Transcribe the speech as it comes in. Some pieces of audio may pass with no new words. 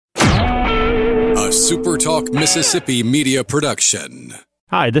SuperTalk Mississippi media production.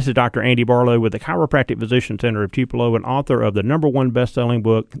 Hi, this is Dr. Andy Barlow with the Chiropractic Physician Center of Tupelo and author of the #1 best-selling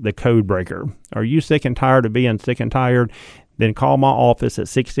book, The Code Breaker. Are you sick and tired of being sick and tired? Then call my office at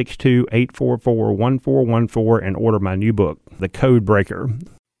 662-844-1414 and order my new book, The Code Breaker.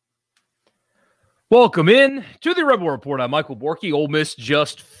 Welcome in to the Rebel Report. I'm Michael Borky. Ole Miss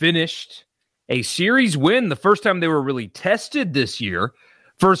just finished a series win, the first time they were really tested this year.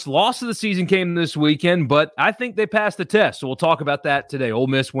 First loss of the season came this weekend, but I think they passed the test, so we'll talk about that today. Ole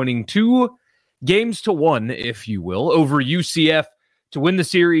Miss winning 2-1, if you will, over UCF to win the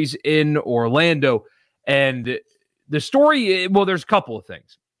series in Orlando. And the story, well, there's a couple of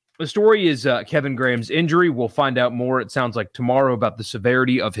things. The story is Kevin Graham's injury. We'll find out more, it sounds like, tomorrow about the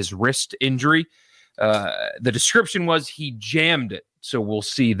severity of his wrist injury. The description was he jammed it, so we'll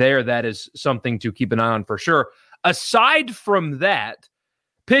see there. That is something to keep an eye on for sure. Aside from that,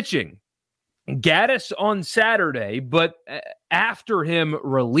 pitching, Gaddis on Saturday, but after him,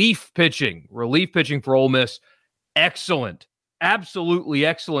 relief pitching for Ole Miss. Excellent, absolutely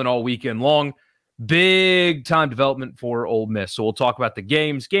excellent all weekend long. Big time development for Ole Miss. So we'll talk about the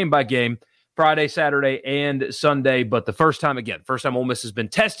games, game by game, Friday, Saturday, and Sunday. But the first time Ole Miss has been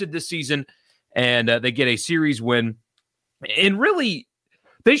tested this season, and they get a series win. And really,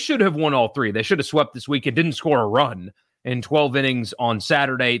 they should have won all three. They should have swept this weekend, didn't score a run in 12 innings on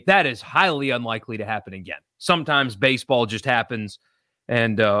Saturday. That is highly unlikely to happen again. Sometimes baseball just happens,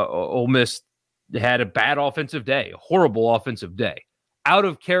 and Ole Miss had a bad offensive day, a horrible offensive day. Out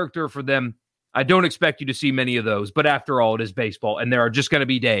of character for them. I don't expect you to see many of those, but after all, it is baseball, and there are just going to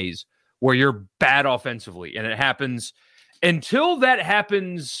be days where you're bad offensively, and it happens. Until that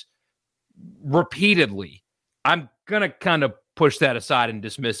happens repeatedly, I'm going to kind of push that aside and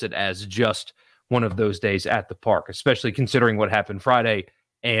dismiss it as just one of those days at the park, especially considering what happened Friday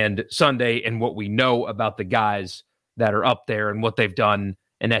and Sunday and what we know about the guys that are up there and what they've done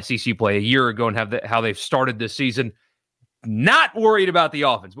in SEC play a year ago and how they've started this season. Not worried about the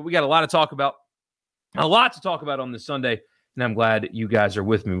offense, but we got a lot to talk about on this Sunday, and I'm glad you guys are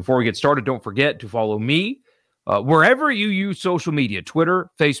with me. Before we get started, don't forget to follow me wherever you use social media, Twitter,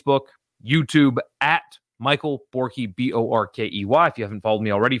 Facebook, YouTube, at Michael Borky, Borkey. If you haven't followed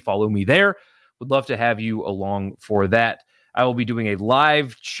me already, follow me there. Would love to have you along for that. I will be doing a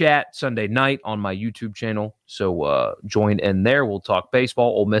live chat Sunday night on my YouTube channel, so join in there. We'll talk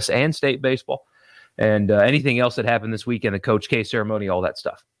baseball, Ole Miss and state baseball, and anything else that happened this weekend, the Coach K ceremony, all that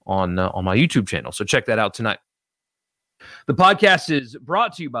stuff on my YouTube channel. So check that out tonight. The podcast is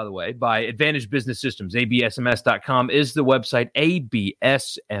brought to you, by the way, by Advantage Business Systems. ABSMS.com is the website,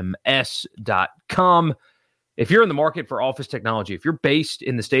 ABSMS.com. If you're in the market for office technology, if you're based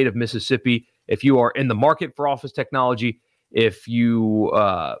in the state of Mississippi, if you are in the market for office technology, if you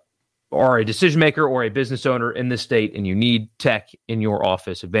are a decision maker or a business owner in this state and you need tech in your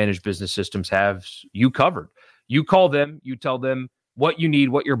office, Advantage Business Systems has you covered. You call them, you tell them what you need,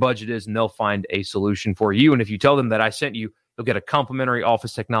 what your budget is, and they'll find a solution for you. And if you tell them that I sent you, you'll get a complimentary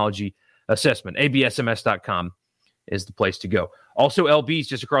office technology assessment. ABSMS.com is the place to go. Also, LB's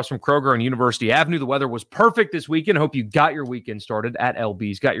just across from Kroger on University Avenue. The weather was perfect this weekend. I hope you got your weekend started at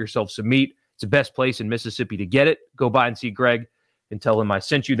LB's. Got yourself some meat. It's the best place in Mississippi to get it. Go by and see Greg and tell him I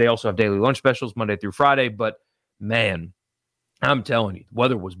sent you. They also have daily lunch specials Monday through Friday. But, man, I'm telling you, the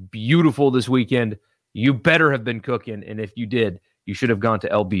weather was beautiful this weekend. You better have been cooking, and if you did, you should have gone to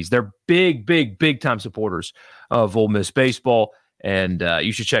LB's. They're big time supporters of Ole Miss baseball, and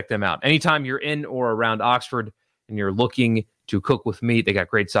you should check them out. Anytime you're in or around Oxford and you're looking to cook with meat, they got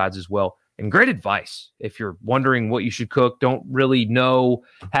great sides as well and great advice. If you're wondering what you should cook, don't really know,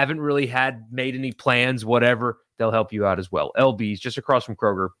 haven't really made any plans, whatever, they'll help you out as well. LB's just across from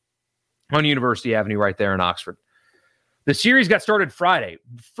Kroger on University Avenue right there in Oxford. The series got started Friday.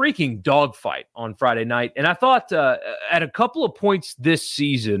 Freaking dogfight on Friday night. And I thought at a couple of points this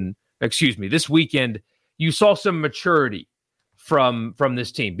weekend, you saw some maturity from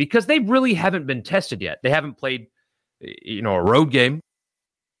this team because they really haven't been tested yet. They haven't played, a road game,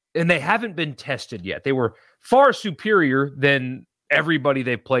 and they haven't been tested yet. They were far superior than everybody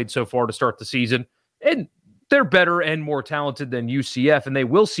they've played so far to start the season. And they're better and more talented than UCF, and they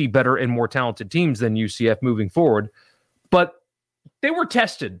will see better and more talented teams than UCF moving forward. But they were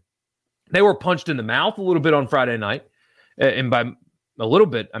tested. They were punched in the mouth a little bit on Friday night. And by a little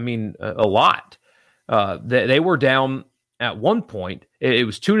bit, I mean a lot. They were down at one point. It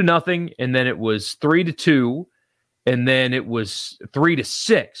was 2-0, and then it was 3-2, and then it was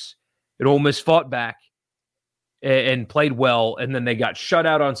 3-6. And Ole Miss fought back and played well, and then they got shut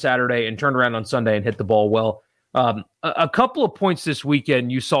out on Saturday and turned around on Sunday and hit the ball well. A couple of points this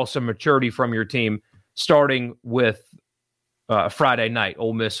weekend, you saw some maturity from your team, starting with Friday night.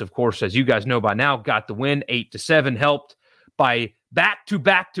 Ole Miss, of course, as you guys know by now, got the win 8-7, helped by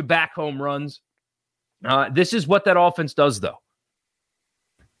back-to-back home runs. This is what that offense does, though.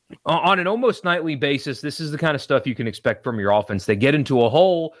 On an almost nightly basis, this is the kind of stuff you can expect from your offense. They get into a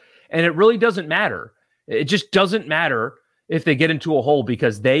hole, and it really doesn't matter. It just doesn't matter if they get into a hole,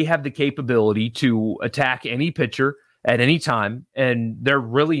 because they have the capability to attack any pitcher at any time, and they're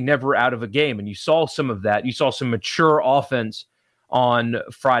really never out of a game. And you saw some of that. You saw some mature offense on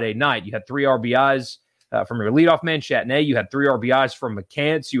Friday night. You had 3 RBIs from your leadoff man, Chatney. You had 3 RBIs from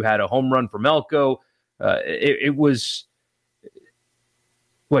McCants. You had a home run from Elko. It was...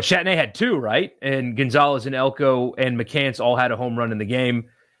 Well, Chatney had 2, right? And Gonzalez and Elko and McCants all had a home run in the game.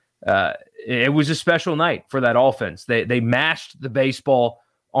 It was a special night for that offense. They mashed the baseball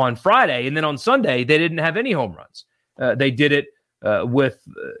on Friday, and then on Sunday, they didn't have any home runs. They did it with,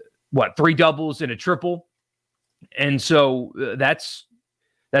 3 doubles and a triple. And so that's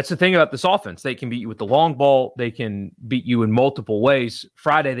the thing about this offense. They can beat you with the long ball. They can beat you in multiple ways.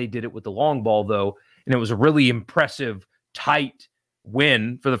 Friday, they did it with the long ball, though, and it was a really impressive, tight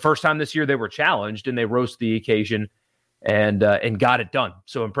win. For the first time this year, they were challenged, and they rose to the occasion and got it done.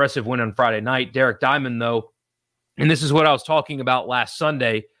 So impressive win on Friday night. Derek Diamond, though, and this is what I was talking about last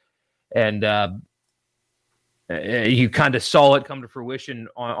Sunday, and you kind of saw it come to fruition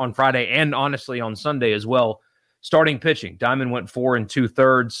on Friday and honestly on Sunday as well. Starting pitching, Diamond went 4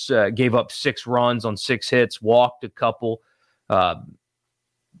 2/3, gave up 6 runs on 6 hits, walked a couple. I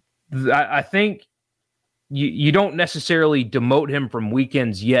think you don't necessarily demote him from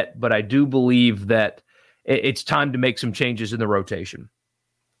weekends yet, but I do believe that it's time to make some changes in the rotation.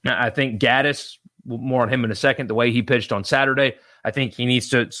 I think Gaddis, more on him in a second, the way he pitched on Saturday, I think he needs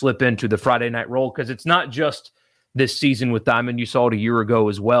to slip into the Friday night role, because it's not just this season with Diamond. You saw it a year ago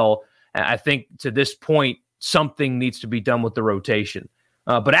as well. I think to this point, something needs to be done with the rotation.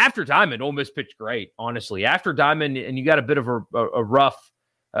 But after Diamond, Ole Miss pitched great, honestly. After Diamond, and you got a bit of a rough,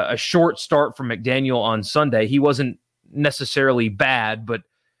 a short start from McDaniel on Sunday. He wasn't necessarily bad, but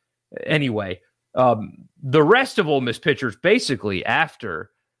anyway, the rest of Ole Miss pitchers, basically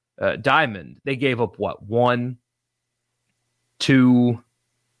after Diamond, they gave up 2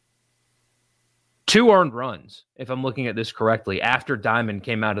 earned runs, if I'm looking at this correctly, after Diamond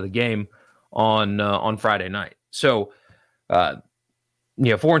came out of the game on Friday night. So, 4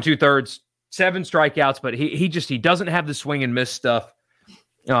 2/3, 7 strikeouts, but he doesn't have the swing and miss stuff.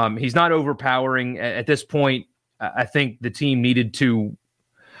 He's not overpowering at this point. I think the team needed to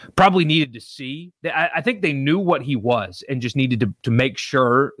see. I think they knew what he was and just needed to make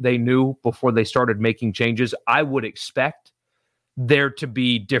sure they knew before they started making changes. I would expect there to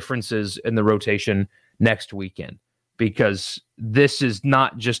be differences in the rotation next weekend, because this is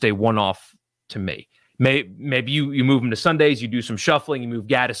not just a one-off to me. Maybe you move him to Sundays, you do some shuffling, you move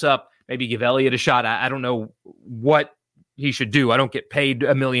Gaddis up, maybe give Elliott a shot. I don't know what he should do. I don't get paid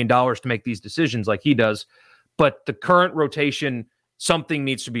 $1 million to make these decisions like he does, but the current rotation, something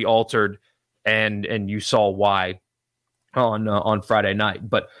needs to be altered, and you saw why on Friday night.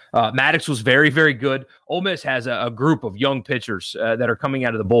 But Maddox was very, very good. Ole Miss has a group of young pitchers that are coming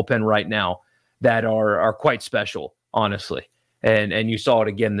out of the bullpen right now that are quite special, honestly. And you saw it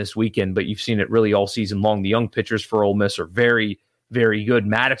again this weekend, but you've seen it really all season long. The young pitchers for Ole Miss are very, very good.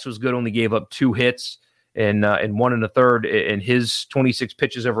 Maddox was good, only gave up 2 hits in 1 1/3 in his 26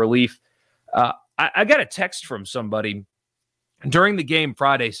 pitches of relief. I got a text from somebody during the game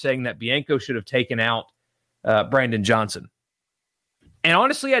Friday saying that Bianco should have taken out Brandon Johnson. And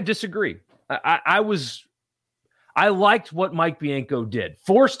honestly, I disagree. I liked what Mike Bianco did.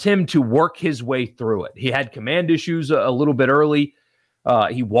 Forced him to work his way through it. He had command issues a little bit early.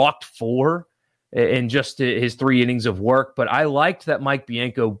 He walked 4 in just his 3 innings of work. But I liked that Mike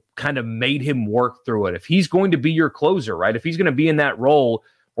Bianco kind of made him work through it. If he's going to be your closer, right? If he's going to be in that role,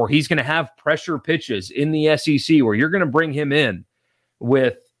 or he's going to have pressure pitches in the SEC, where you're going to bring him in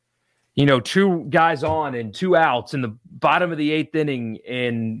with, 2 guys on and 2 outs in the bottom of the 8th inning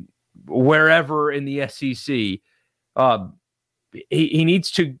and wherever in the SEC, he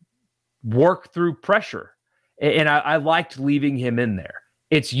needs to work through pressure. And I liked leaving him in there.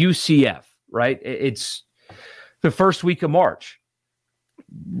 It's UCF, right? It's the first week of March.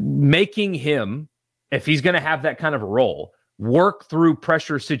 Making him, if he's going to have that kind of a role, work through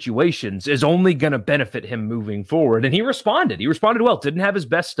pressure situations is only going to benefit him moving forward. And he responded. He responded well. Didn't have his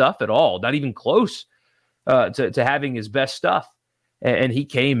best stuff at all. Not even close to having his best stuff. And he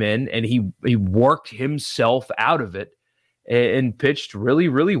came in and he worked himself out of it and pitched really,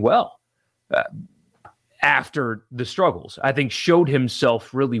 really well. after the struggles. I think showed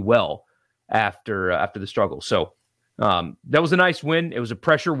himself really well after the struggle. So that was a nice win. It was a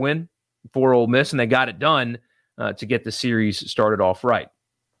pressure win for Ole Miss, and they got it done to get the series started off right.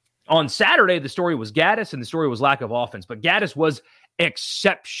 On Saturday, the story was Gaddis, and the story was lack of offense. But Gaddis was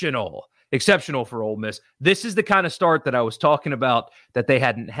exceptional for Ole Miss. This is the kind of start that I was talking about that they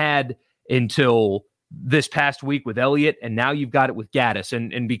hadn't had until this past week with Elliott, and now you've got it with Gaddis.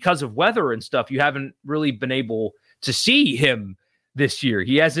 And because of weather and stuff, you haven't really been able to see him this year.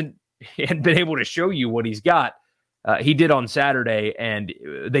 He hadn't been able to show you what he's got. He did on Saturday, and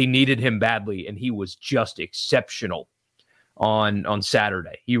they needed him badly, and he was just exceptional on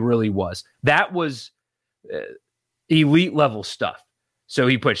Saturday. He really was. That was elite level stuff. So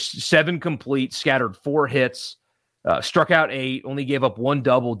he pushed 7 complete, scattered 4 hits, struck out 8, only gave up 1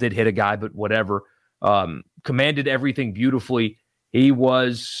 double, did hit a guy, but whatever. Commanded everything beautifully. He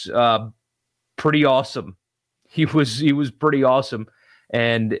was pretty awesome. He was pretty awesome.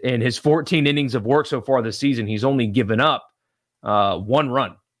 And in his 14 innings of work so far this season, he's only given up 1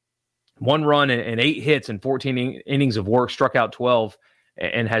 run. 1 run and 8 hits and 14 innings of work, struck out 12,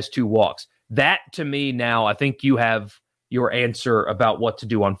 and has 2 walks. That, to me, now, I think you have your answer about what to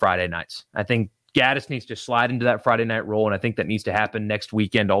do on Friday nights. I think Gaddis needs to slide into that Friday night role, and I think that needs to happen next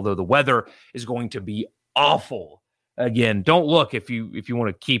weekend, although the weather is going to be awful. Again, don't look if you want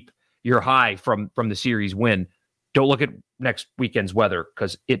to keep your high from the series win. Don't look at next weekend's weather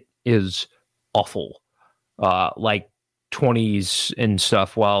because it is awful. Like 20s and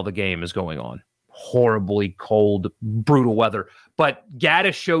stuff while the game is going on. Horribly cold, brutal weather. But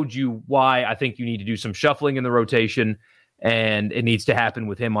Gaddis showed you why I think you need to do some shuffling in the rotation, and it needs to happen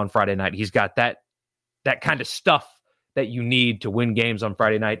with him on Friday night. He's got that kind of stuff that you need to win games on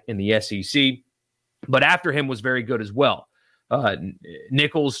Friday night in the SEC. But after him was very good as well.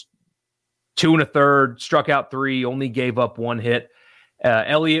 Nichols, 2 1/3, struck out 3, only gave up 1 hit.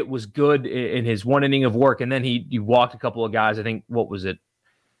 Elliott was good in his 1 inning of work, and then he walked a couple of guys. I think,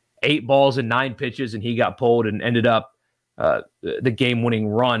 8 balls and 9 pitches, and he got pulled and ended up the game-winning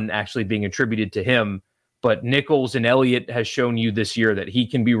run actually being attributed to him. But Nichols and Elliott has shown you this year that he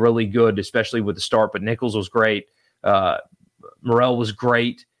can be really good, especially with the start. But Nichols was great. Morel was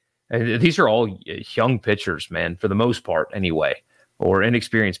great. And these are all young pitchers, man, for the most part anyway, or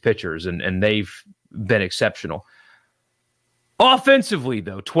inexperienced pitchers, and they've been exceptional. Offensively,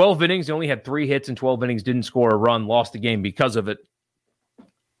 though, 12 innings, they only had 3 hits in 12 innings, didn't score a run, lost the game because of it.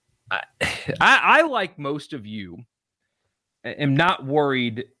 I like most of you, am not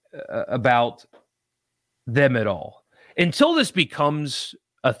worried about them at all. Until this becomes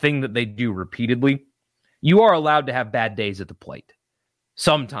a thing that they do repeatedly, you are allowed to have bad days at the plate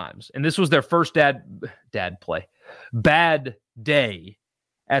sometimes. And this was their first bad day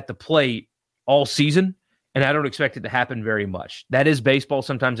at the plate all season, and I don't expect it to happen very much. That is baseball.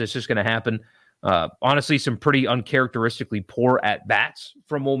 Sometimes it's just going to happen. Honestly, some pretty uncharacteristically poor at-bats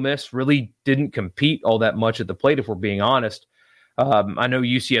from Ole Miss. Really didn't compete all that much at the plate, if we're being honest. I know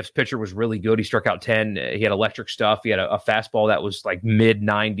UCF's pitcher was really good. He struck out 10. He had electric stuff. He had a fastball that was like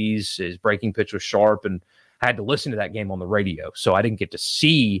mid-90s. His breaking pitch was sharp, and I had to listen to that game on the radio, so I didn't get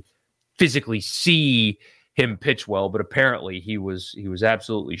to physically see him pitch well, but apparently he was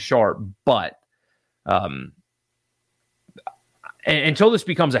absolutely sharp. But until this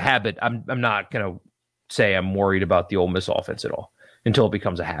becomes a habit, I'm not going to say I'm worried about the Ole Miss offense at all until it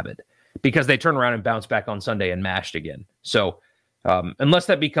becomes a habit, because they turn around and bounce back on Sunday and mashed again. So unless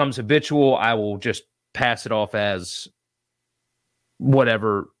that becomes habitual, I will just pass it off as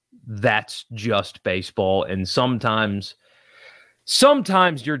whatever. That's just baseball. And sometimes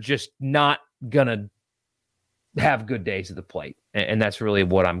you're just not going to have good days at the plate. And that's really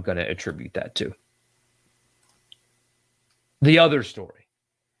what I'm going to attribute that to. The other story,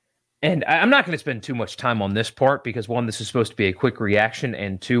 and I'm not going to spend too much time on this part because, 1, this is supposed to be a quick reaction,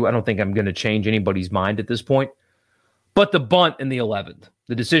 and 2, I don't think I'm going to change anybody's mind at this point. But the bunt in the 11th,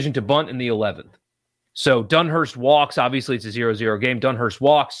 the decision to bunt in the 11th. So Dunhurst walks. Obviously, it's a 0-0 game. Dunhurst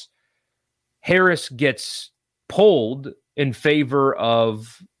walks. Harris gets pulled in favor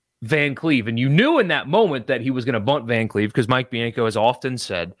of Van Cleve. And you knew in that moment that he was going to bunt Van Cleve because Mike Bianco has often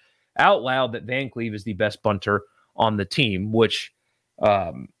said out loud that Van Cleve is the best bunter on the team, which,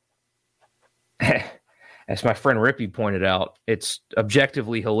 as my friend Rippy pointed out, it's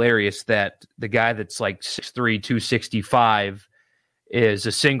objectively hilarious that the guy that's like 6'3", 265 is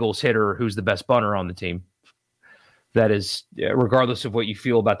a singles hitter who's the best bunter on the team. That is, regardless of what you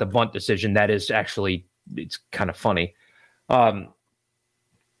feel about the bunt decision, that is actually, it's kind of funny. I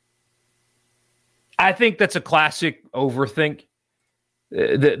think that's a classic overthink.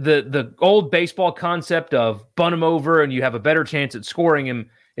 The old baseball concept of bunt him over and you have a better chance at scoring him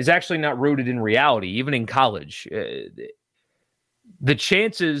is actually not rooted in reality, even in college. The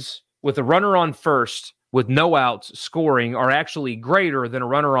chances with a runner on first with no outs scoring are actually greater than a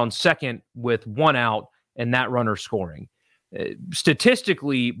runner on second with one out and that runner scoring.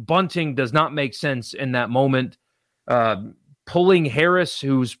 Statistically, bunting does not make sense in that moment. Pulling Harris,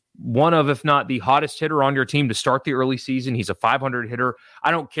 who's one of, if not the hottest hitter on your team to start the early season. He's a 500 hitter. I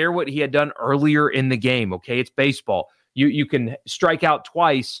don't care what he had done earlier in the game. Okay. It's baseball. You can strike out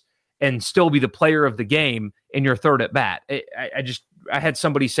twice and still be the player of the game in your third at bat. I had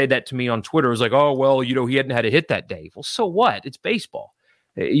somebody say that to me on Twitter. It was like, oh, well, he hadn't had a hit that day. Well, so what? It's baseball.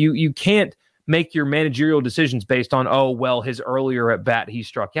 You can't make your managerial decisions based on, oh, well, his earlier at bat, he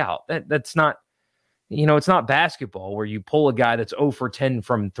struck out. That's not, it's not basketball where you pull a guy that's 0 for 10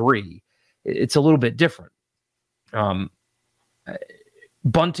 from 3. It's a little bit different.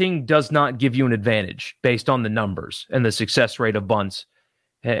 Bunting does not give you an advantage based on the numbers and the success rate of bunts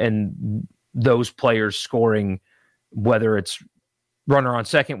and those players scoring, whether it's runner on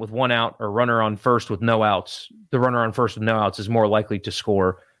second with one out or runner on first with no outs. The runner on first with no outs is more likely to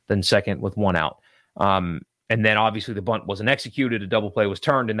score than second with one out. And then obviously the bunt wasn't executed. A double play was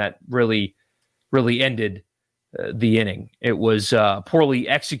turned, and that really ended the inning. It was a poorly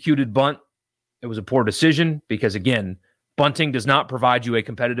executed bunt. It was a poor decision because, again, bunting does not provide you a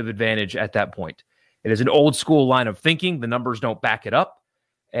competitive advantage at that point. It is an old school line of thinking. The numbers don't back it up,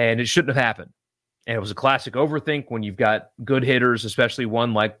 and it shouldn't have happened. And it was a classic overthink when you've got good hitters, especially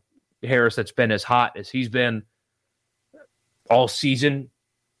one like Harris that's been as hot as he's been all season.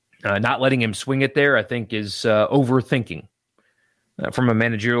 Not letting him swing it there, I think, is overthinking from a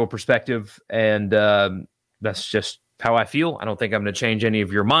managerial perspective. And that's just how I feel. I don't think I'm going to change any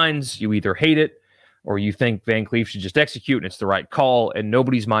of your minds. You either hate it or you think Van Cleef should just execute and it's the right call, and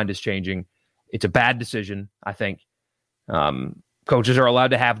nobody's mind is changing. It's a bad decision, I think. Coaches are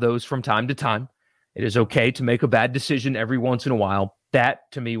allowed to have those from time to time. It is okay to make a bad decision every once in a while.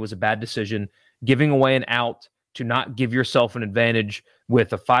 That, to me, was a bad decision. Giving away an out to not give yourself an advantage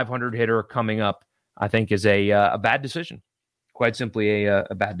with a 500 hitter coming up, I think, is a bad decision. Quite simply a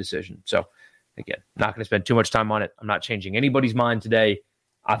bad decision. So, again, not going to spend too much time on it. I'm not changing anybody's mind today.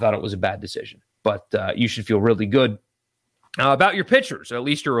 I thought it was a bad decision. But you should feel really good about your pitchers, at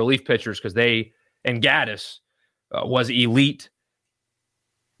least your relief pitchers, because and Gaddis was elite,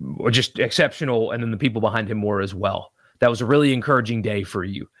 or just exceptional, and then the people behind him were as well. That was a really encouraging day for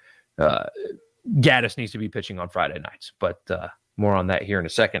you. Gaddis needs to be pitching on Friday nights, but more on that here in a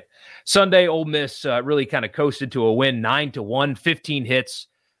second. Sunday, Ole Miss really kind of coasted to a win, 9-1, 15 hits.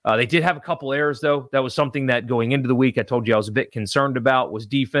 They did have a couple errors, though. That was something that going into the week I told you I was a bit concerned about, was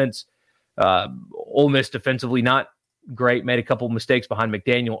defense. Ole Miss defensively not great, made a couple of mistakes behind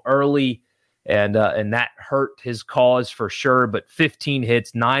McDaniel early, and that hurt his cause for sure. But 15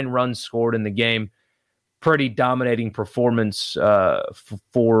 hits, 9 runs scored in the game. Pretty dominating performance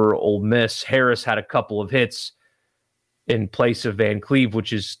for Ole Miss. Harris had a couple of hits in place of Van Cleef,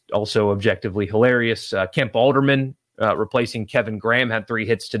 which is also objectively hilarious. Kemp Alderman, replacing Kevin Graham, had 3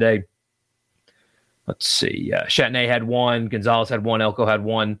 hits today. Let's see. Chatney had 1. Gonzalez had 1. Elko had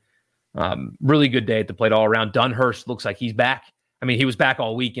 1. Really good day at the plate all around. Dunhurst looks like he's back. I mean, he was back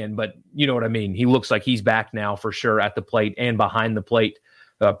all weekend, but you know what I mean. He looks like he's back now for sure at the plate and behind the plate.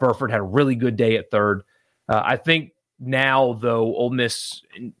 Burford had a really good day at third. I think now, though, Ole Miss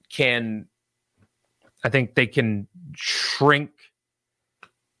they can shrink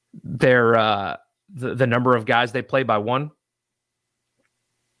their the number of guys they play by 1.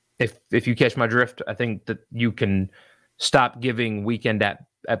 If you catch my drift, I think that you can stop giving weekend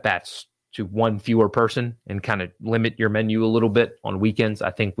at bats to 1 fewer person and kind of limit your menu a little bit on weekends.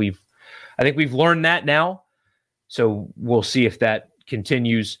 I think we've learned that now. So we'll see if that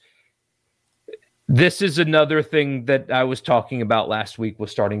continues. This is another thing that I was talking about last week with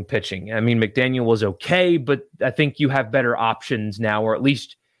starting pitching. I mean, McDaniel was okay, but I think you have better options now, or at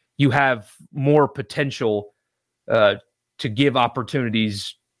least you have more potential to give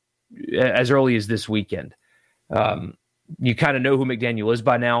opportunities as early as this weekend. You kind of know who McDaniel is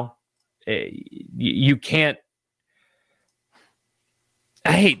by now. You can't.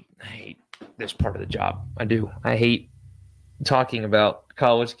 I hate this part of the job. I do. I hate talking about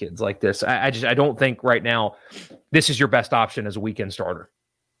college kids like this. I don't think right now this is your best option as a weekend starter.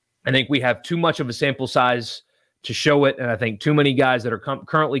 I think we have too much of a sample size to show it, and I think too many guys that are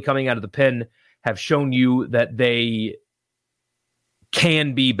currently coming out of the pen have shown you that they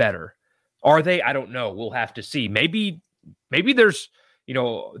can be better. Are they? I don't know. We'll have to see. Maybe there's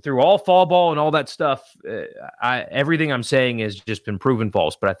through all fall ball and all that stuff, everything I'm saying has just been proven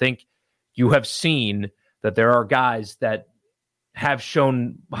false. But I think you have seen that there are guys that have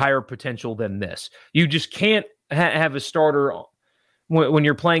shown higher potential than this. You just can't have a starter when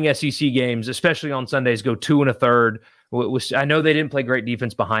you're playing SEC games, especially on Sundays, go 2 1/3. I know they didn't play great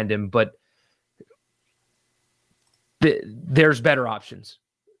defense behind him, but there's better options.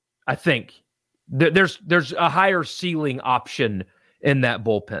 I think there's a higher ceiling option in that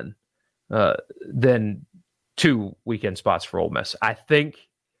bullpen than 2 weekend spots for Ole Miss. I think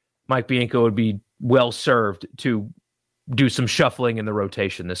Mike Bianco would be well served to do some shuffling in the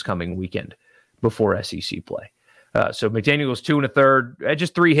rotation this coming weekend before SEC play. So McDaniel was 2 1/3, had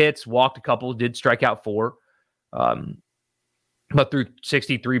just 3 hits, walked a couple, did strike out 4. But through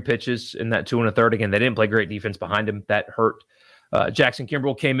 63 pitches in that 2 1/3, again, they didn't play great defense behind him. That hurt. Jackson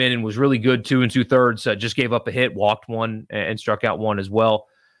Kimbrell came in and was really good 2 2/3. Just gave up a hit, walked 1, and struck out 1 as well.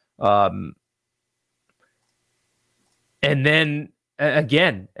 And then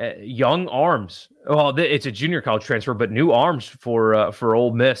again, young arms. Well, it's a junior college transfer, but new arms for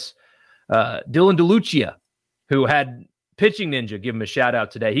Ole Miss. Dylan DeLucia, who had Pitching Ninja give him a shout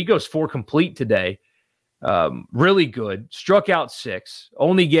out today. He goes 4 complete today. Really good. Struck out 6.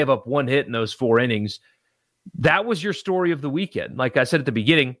 Only gave up 1 hit in those 4 innings. That was your story of the weekend. Like I said at the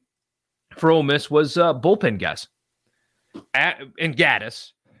beginning, for Ole Miss was bullpen guys. And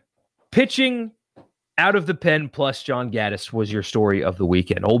Gaddis. Pitching out of the pen plus John Gaddis was your story of the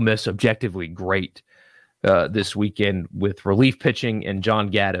weekend. Ole Miss objectively great this weekend with relief pitching and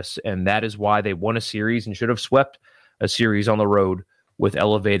John Gaddis, and that is why they won a series and should have swept a series on the road with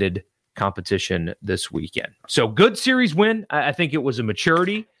elevated competition this weekend. So good series win. I think it was a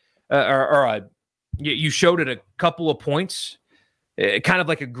maturity, you showed it a couple of points, kind of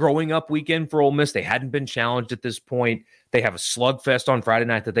like a growing up weekend for Ole Miss. They hadn't been challenged at this point. They have a slugfest on Friday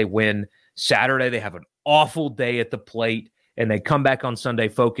night that they win. Saturday, they have an awful day at the plate, and they come back on Sunday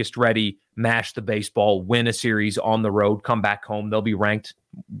focused, ready, mash the baseball, win a series on the road, come back home. They'll be ranked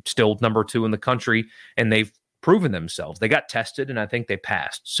still number 2 in the country, and they've proven themselves. They got tested, and I think they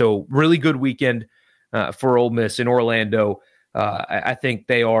passed. So really good weekend for Ole Miss in Orlando. I think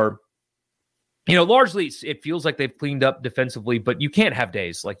they are, largely it feels like they've cleaned up defensively, but you can't have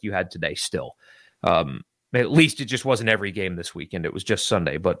days like you had today still. At least it just wasn't every game this weekend. It was just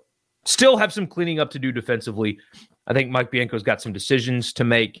Sunday, but still have some cleaning up to do defensively. I think Mike Bianco's got some decisions to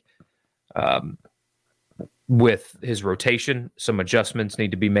make with his rotation. Some adjustments need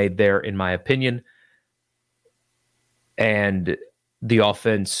to be made there, in my opinion. And the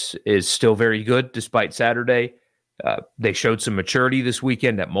offense is still very good despite Saturday. They showed some maturity this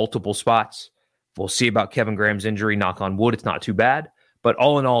weekend at multiple spots. We'll see about Kevin Graham's injury. Knock on wood, it's not too bad. But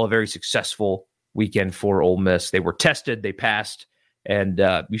all in all, a very successful weekend for Ole Miss. They were tested, they passed, and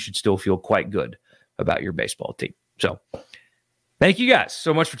you should still feel quite good about your baseball team. So thank you guys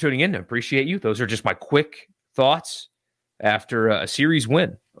so much for tuning in. I appreciate you. Those are just my quick thoughts after a series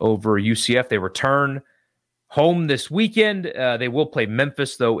win over UCF. They return home this weekend. They will play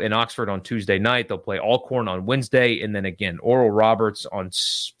Memphis, though, in Oxford on Tuesday night. They'll play Alcorn on Wednesday, and then again, Oral Roberts on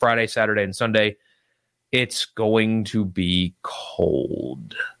Friday, Saturday, and Sunday. It's going to be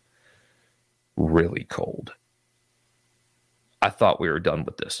cold. Really cold. I thought we were done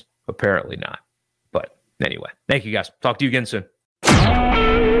with this. Apparently not. But anyway, thank you guys. Talk to you again soon.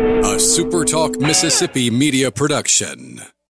 A SuperTalk Mississippi media production.